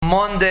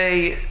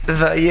Monday,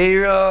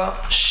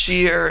 Vayera,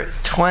 Shir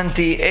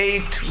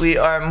 28. We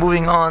are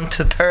moving on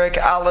to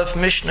Perek Aleph,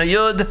 Mishnah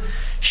Yud,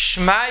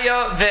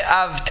 Shmaya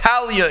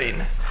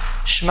ve'Avtalyon.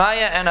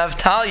 Shmaya and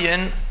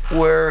Avtalyon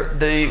were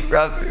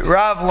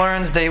Rav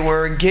learns they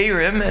were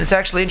Gerim, and it's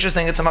actually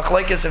interesting, it's a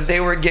machlekes if they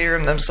were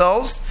Gerim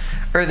themselves,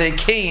 or they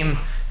came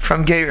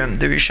from Gerim.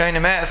 The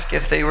Rishonim ask,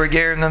 if they were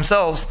Gerim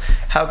themselves,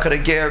 how could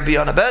a Ger be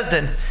on a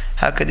Bezdin?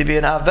 How could he be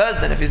an Av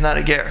Bezdin if he's not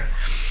a Ger?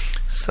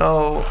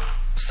 So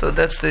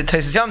that's the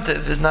Taisus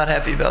Yomtiv is not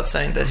happy about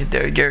saying that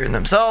they're Gerim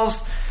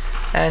themselves,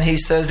 and he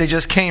says they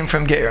just came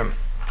from Gerim.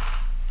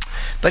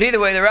 But either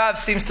way, the Rav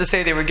seems to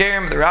say they were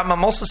Gerim. The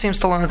Rambam also seems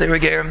to learn that they were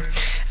Gerim.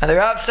 And the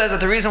Rav says that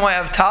the reason why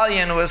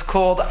Avtalyon was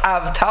called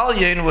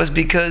Avtalyon was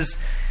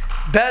because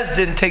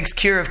Bezdin takes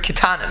care of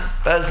Kitanim.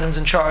 Bezdin's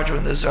in charge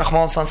when there's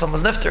Rachman son,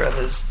 someone's nifter, and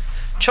there's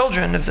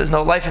children, if there's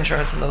no life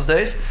insurance in those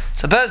days.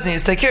 So Bezdin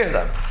needs to take care of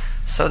them.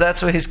 So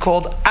that's why he's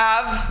called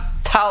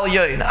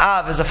Avtalyon.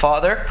 Av is a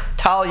father,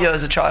 Talia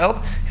is a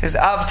child. His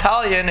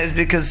Avtalyon is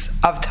because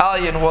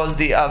Avtalyon was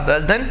the Av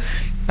Bezdin,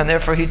 and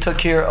therefore he took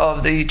care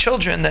of the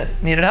children that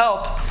needed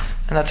help,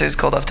 and that's why he's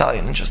called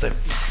Avtalyon. Interesting.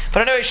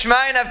 But anyway,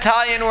 Shmaya and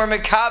Avtalyon were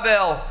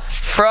Mekabel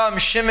from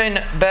Shimon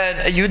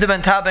ben Yehuda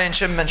ben Tabe and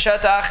Shimon ben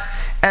Shetach,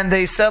 and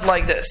they said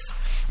like this: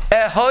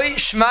 Ehoy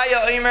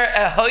Shmaya Omer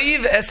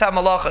Ehoiv es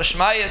hamalacha.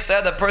 Shmaya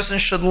said a person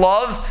should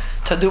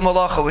love to do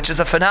malacha, which is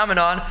a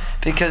phenomenon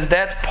because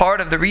that's part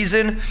of the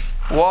reason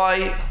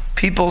why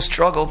people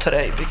struggle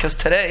today. Because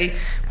today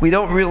we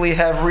don't really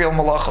have real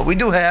malacha. We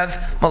do have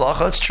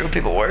malacha. It's true,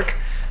 people work,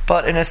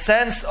 but in a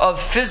sense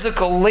of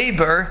physical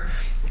labor,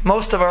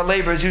 most of our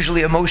labor is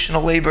usually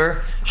emotional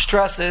labor,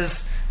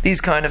 stresses,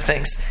 these kind of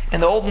things. In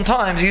the olden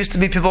times, it used to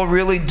be people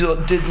really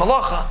did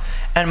malacha,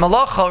 and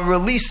malacha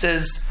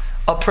releases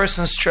a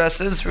person's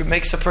stresses,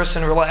 makes a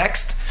person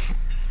relaxed,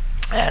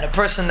 and a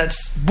person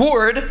that's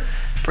bored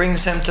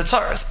brings him to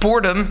tzaras.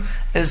 Boredom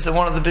is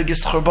one of the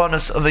biggest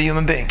churbanos of a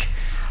human being.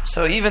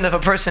 So even if a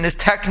person is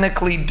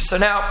technically, so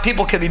now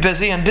people can be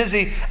busy, and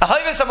busy,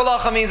 ahayves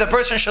hamalacha means a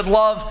person should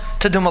love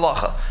to do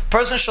malacha. A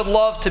person should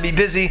love to be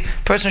busy,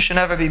 a person should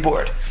never be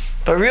bored.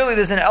 But really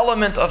there's an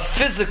element of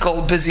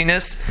physical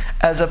busyness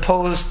as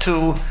opposed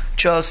to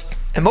just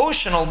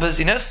emotional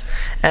busyness.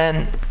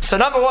 And so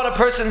number one, a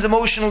person's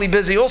emotionally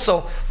busy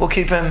also will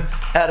keep him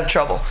out of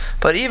trouble.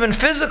 But even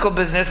physical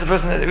business,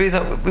 the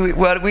reason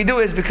what we do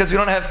is because we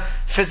don't have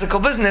physical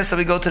business, so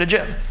we go to the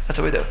gym. That's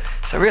what we do.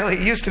 So really,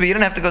 it used to be you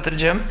didn't have to go to the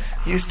gym.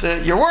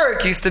 Your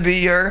work used to be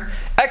your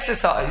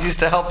exercise, used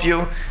to help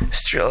you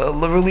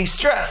release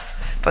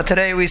stress. But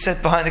today we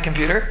sit behind the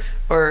computer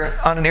or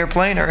on an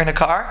airplane or in a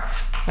car,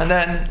 and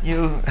then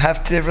you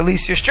have to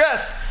release your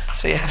stress,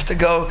 so you have to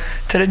go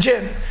to the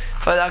gym.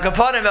 But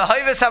Agapanim,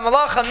 Ahayves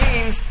HaMalacha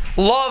means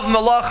love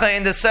malacha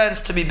in the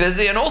sense to be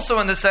busy, and also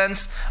in the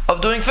sense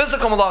of doing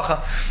physical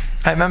malacha.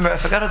 I remember, I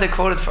forgot who they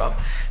quoted from.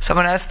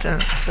 Someone asked him,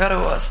 I forgot who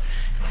it was,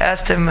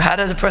 asked him, how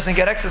does a person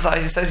get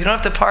exercise? He says, you don't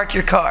have to park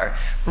your car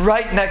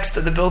right next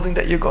to the building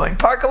that you're going.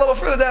 Park a little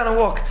further down and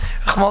walk.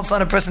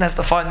 A person has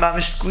to find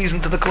mamish, squeeze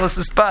into the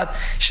closest spot.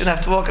 You shouldn't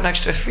have to walk an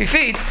extra 3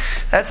 feet.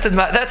 That's what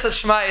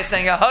Shmaya is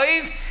saying.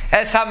 Ahayiv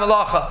es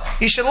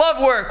hamalacha. You should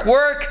love work.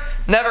 Work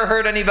never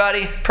hurt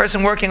anybody.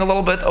 Person working a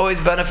little bit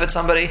always benefits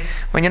somebody.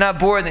 When you're not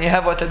bored and you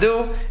have what to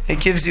do, it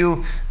gives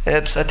you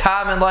a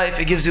time in life.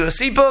 It gives you a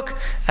sipuk,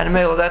 and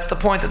that's the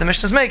point that the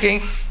Mishnah is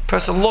making.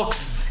 Person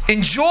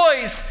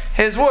enjoys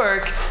his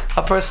work,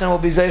 a person will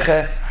be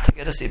zeiche to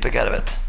get a sipuk out of it.